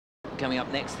coming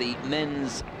up next, the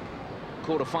men's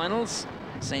quarterfinals,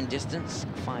 same distance,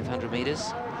 500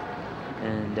 meters.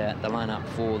 And the lineup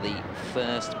for the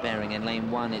first pairing in lane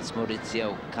 1, it's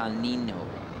Maurizio Canino,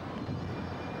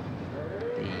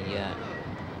 the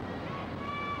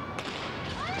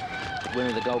winner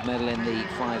of the gold medal in the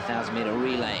 5,000 meter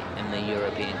relay in the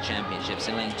European Championships.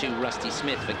 In lane 2, Rusty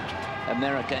Smith for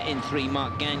America. In 3,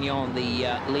 Marc Gagnon,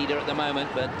 the leader at the moment,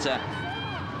 but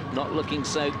not looking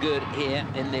so good here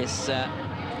in this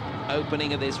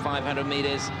opening of this 500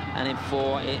 meters. And in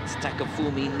 4, it's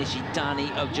Takafumi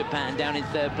Nishitani of Japan down in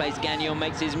 3rd place. Gagnon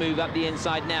makes his move up the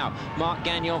inside now. Marc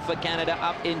Gagnon for Canada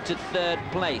up into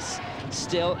 3rd place.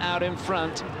 Still out in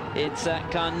front, it's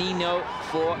Canino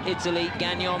for Italy.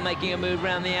 Gagnon making a move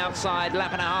around the outside.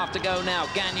 Lap and a half to go now.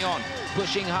 Gagnon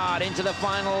pushing hard into the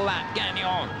final lap.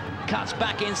 Gagnon cuts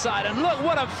back inside, and look,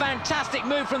 what a fantastic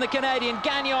move from the Canadian.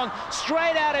 Gagnon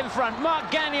straight out in front. Marc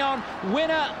Gagnon,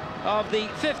 winner of the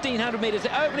 1,500 meters,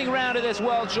 the opening round of this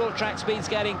World Short Track Speed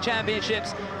Skating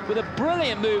Championships, with a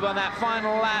brilliant move on that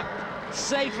final lap,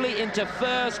 safely into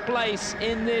 1st place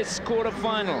in this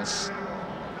quarterfinals.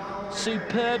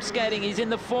 Superb skating. He's in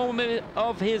the form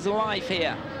of his life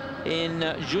here in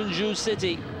Jeonju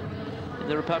City in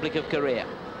the Republic of Korea.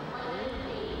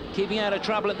 Keeping out of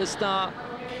trouble at the start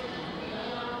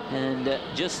and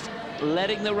just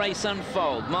letting the race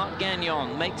unfold. Marc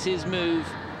Gagnon makes his move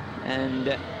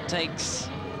and takes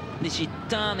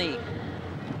Nishitani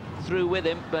through with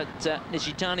him, but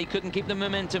Nishitani couldn't keep the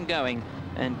momentum going.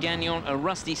 And Gagnon and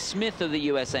Rusty Smith of the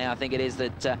USA, I think it is,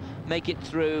 that make it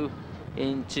through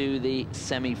into the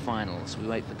semi-finals. We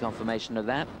wait for confirmation of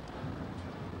that.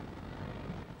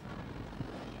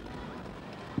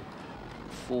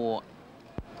 4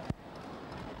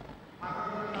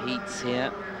 heats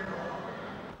here.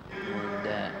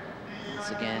 And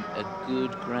once again, a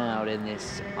good crowd in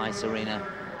this ice arena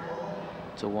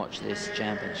to watch this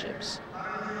championships.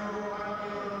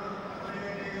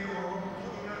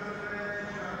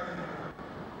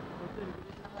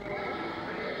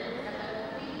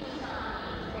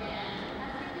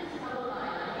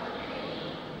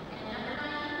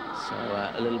 So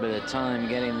a little bit of time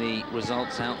getting the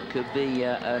results out. Could be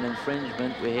an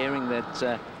infringement. We're hearing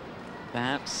that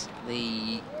perhaps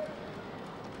the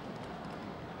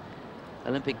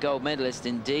Olympic gold medalist,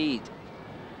 indeed,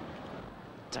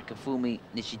 Takafumi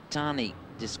Nishitani,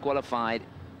 disqualified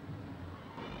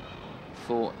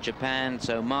for Japan.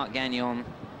 So Marc Gagnon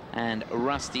and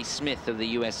Rusty Smith of the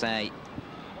USA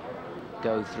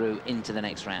go through into the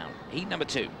next round. Heat number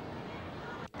 2.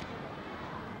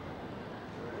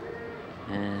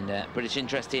 And British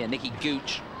interest here, Nikki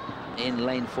Gooch in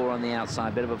lane 4 on the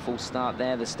outside. Bit of a false start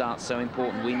there. The start's so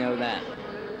important, we know that.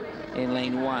 In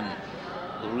lane 1,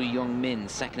 Ru Yong Min,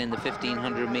 second in the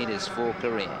 1,500 meters for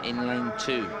Korea. In lane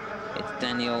 2, it's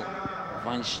Daniel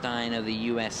Weinstein of the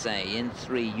USA. In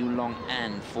 3, Yulong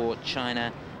An for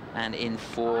China. And in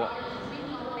 4,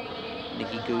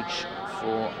 Nikki Gooch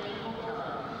for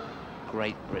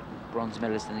Great Britain. Bronze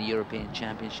medalist in the European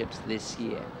Championships this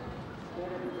year.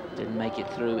 Didn't make it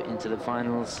through into the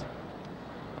finals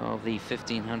of the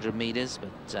 1,500 meters,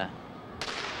 but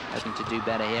hoping to do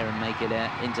better here and make it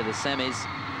into the semis.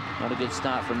 Not a good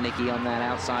start from Nikki on that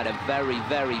outside. A very,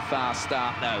 very fast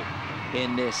start, though,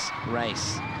 in this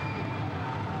race.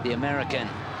 The American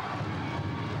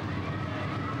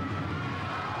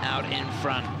out in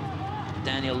front.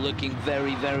 Daniel looking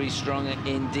very, very strong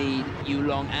indeed.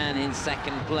 Yulong An in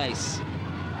 2nd place.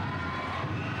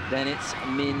 Then it's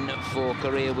Min for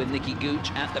Korea with Nikki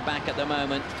Gooch at the back at the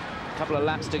moment. A couple of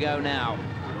laps to go now.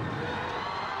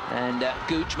 And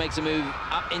Gooch makes a move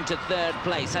up into 3rd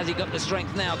place. Has he got the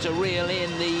strength now to reel in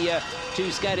the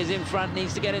 2 skaters in front?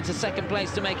 Needs to get into 2nd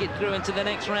place to make it through into the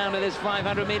next round of this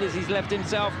 500 meters. He's left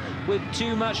himself with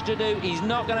too much to do. He's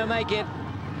not going to make it.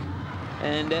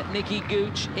 And Nikki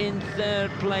Gooch in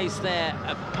 3rd place there.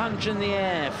 A punch in the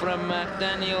air from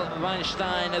Daniel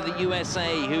Weinstein of the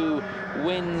USA, who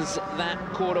wins that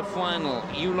quarterfinal.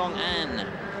 Yulong An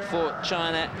for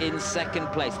China in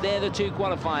 2nd place. They're the 2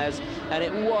 qualifiers, and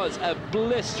it was a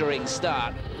blistering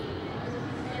start.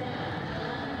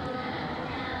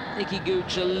 Nikki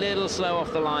Gooch a little slow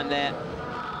off the line there,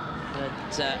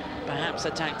 but perhaps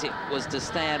the tactic was to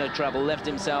stay out of trouble. Left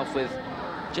himself with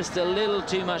just a little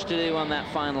too much to do on that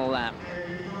final lap.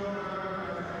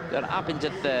 Got up into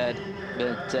 3rd,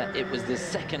 but it was the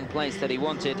 2nd place that he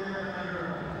wanted.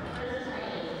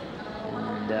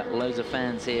 And loads of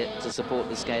fans here to support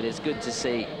the skaters. Good to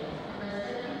see.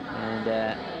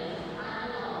 And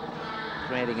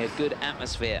creating a good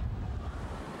atmosphere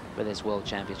for this World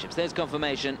Championships. There's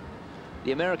confirmation.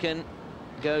 The American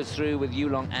goes through with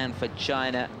Yulong An for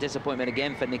China. Disappointment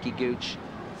again for Nikki Gooch.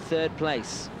 Third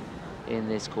place in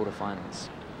this quarterfinals.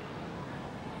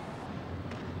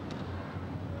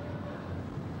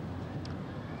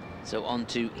 So on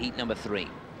to heat number 3.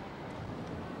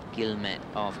 Guillemette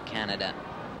of Canada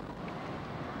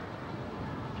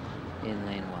in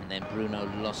lane 1. Then Bruno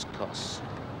Loscos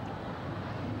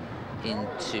in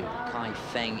 2. Kai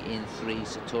Feng in 3.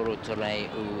 Satoru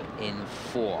Toreu in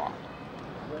 4.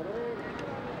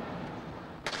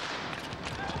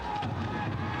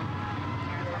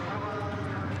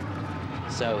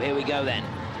 So here we go then.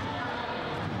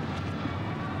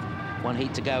 One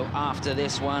heat to go after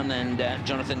this one, and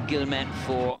Jonathan Guillemette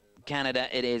for Canada,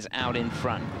 it is out in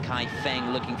front. Kai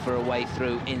Feng looking for a way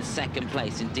through in second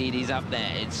place. Indeed, he's up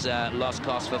there. It's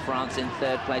Loscos for France in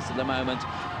third place at the moment,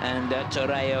 and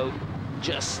Toreu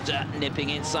just nipping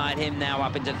inside him now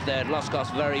up into third. Loscos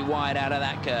very wide out of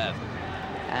that curve.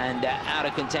 And out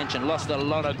of contention, lost a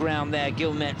lot of ground there.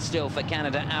 Guillemette still for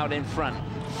Canada out in front.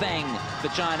 Feng for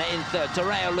China in third.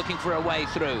 Toreu looking for a way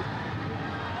through.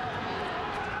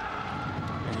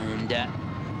 And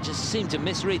just seemed to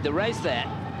misread the race there.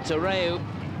 Toreu,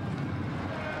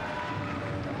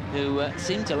 who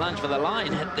seemed to lunge for the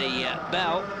line at the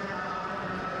bell.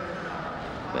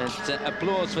 But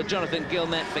applause for Jonathan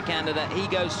Guillemette for Canada. He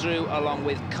goes through along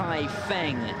with Kai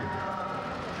Feng,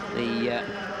 the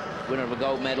winner of a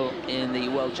gold medal in the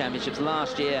World Championships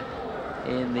last year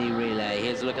in the relay.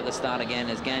 Here's a look at the start again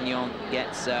as Gagnon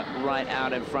gets right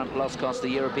out in front. Loscos, the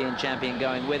European champion,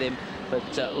 going with him,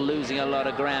 but losing a lot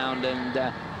of ground.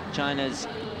 And China's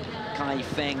Kai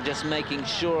Feng just making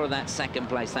sure of that second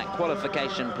place, that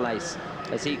qualification place,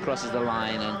 as he crosses the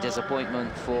line. And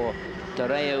disappointment for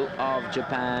Toreu of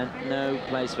Japan. No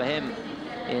place for him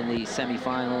in the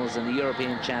semi-finals, and the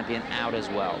European champion out as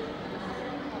well.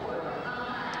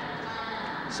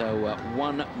 So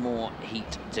one more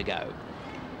heat to go.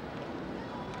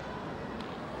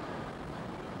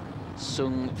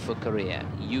 Sung for Korea,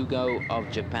 Yugo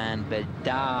of Japan,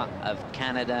 Bedar of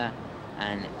Canada,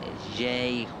 and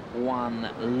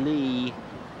Jae-Hwan Lee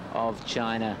of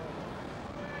China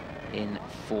in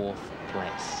fourth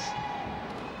place.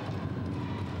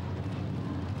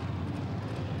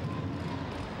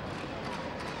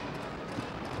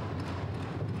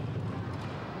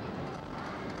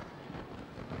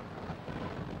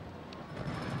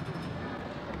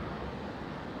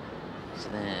 So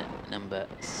there, number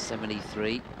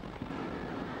 73.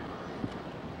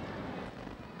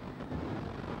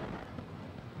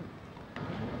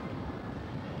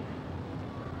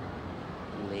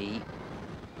 Lee.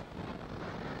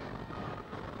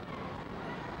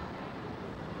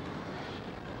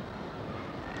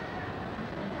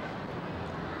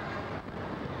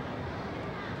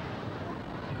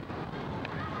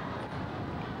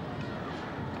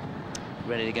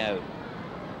 Ready to go.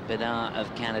 Bedar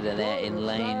of Canada there in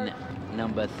lane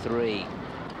number 3.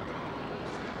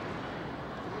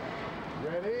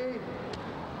 Ready?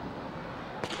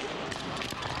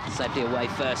 Safety away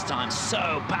first time.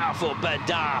 So powerful,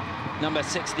 Bedar, number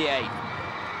 68.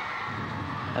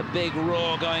 A big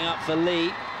roar going up for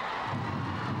Lee.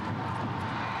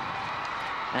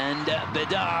 And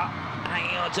Bedar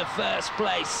hanging on to first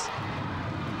place.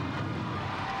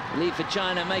 Lead for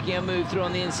China, making a move through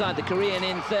on the inside. The Korean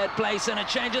in third place, and a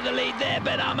change of the lead there.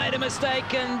 Bedar made a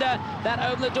mistake, and that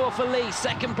opened the door for Lee.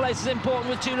 Second place is important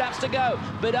with 2 laps to go.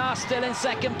 Bedar still in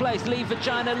second place. Lead for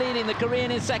China leading. The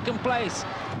Korean in second place.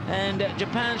 And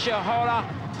Japan Shohora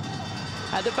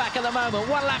at the back at the moment.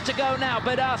 1 lap to go now.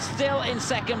 Bedar still in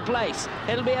second place.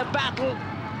 It'll be a battle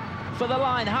for the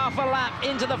line. Half a lap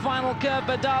into the final curve.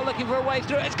 Bedar looking for a way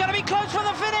through. It's going to be close for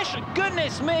the finish.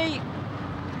 Goodness me.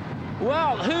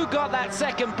 Well, who got that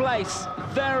second place?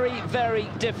 Very, very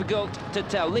difficult to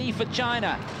tell. Lee for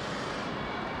China.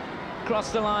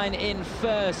 Crossed the line in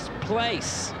first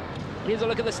place. Here's a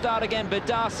look at the start again.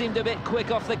 Bedar seemed a bit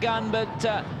quick off the gun,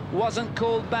 but wasn't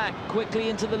called back. Quickly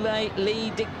into the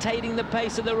lead, dictating the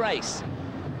pace of the race.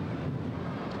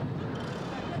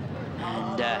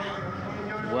 And,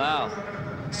 well,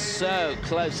 so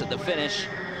close at the finish.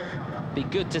 Be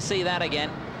good to see that again.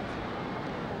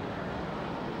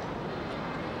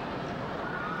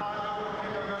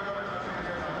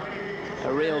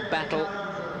 A real battle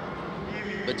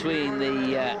between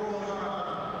the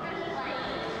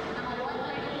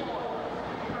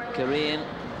Korean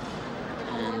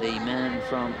and the man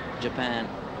from Japan.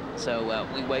 So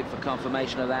we wait for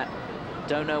confirmation of that.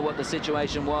 Don't know what the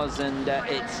situation was, and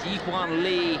it's Jae-Hwan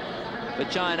Lee for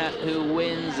China who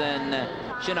wins, and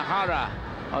Shinohara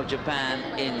of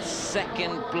Japan in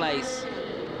second place.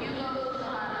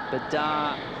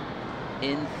 Bedar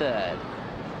in third.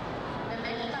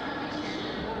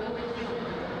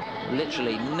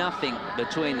 Literally nothing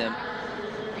between them.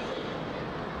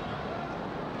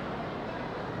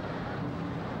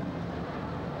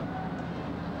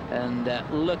 And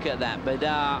look at that,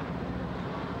 Badar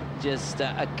just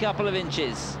a couple of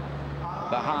inches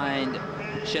behind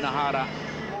Shinohara.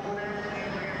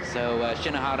 So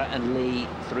Shinohara and Lee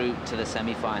through to the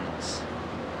semi-finals.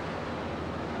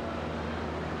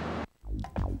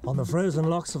 On the frozen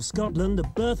lochs of Scotland, the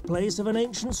birthplace of an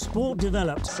ancient sport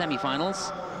developed.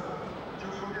 Semi-finals.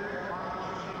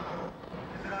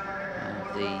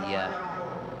 The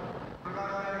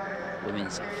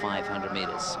women's 500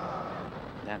 metres.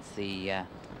 That's the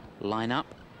lineup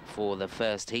for the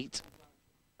first heat.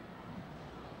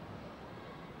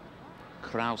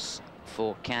 Kraus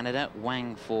for Canada,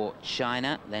 Wang for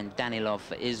China, then Danilov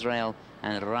for Israel,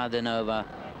 and Radanova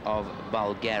of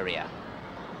Bulgaria.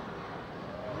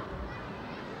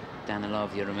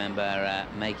 Danilov, you remember,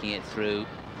 making it through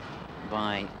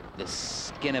by the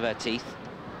skin of her teeth.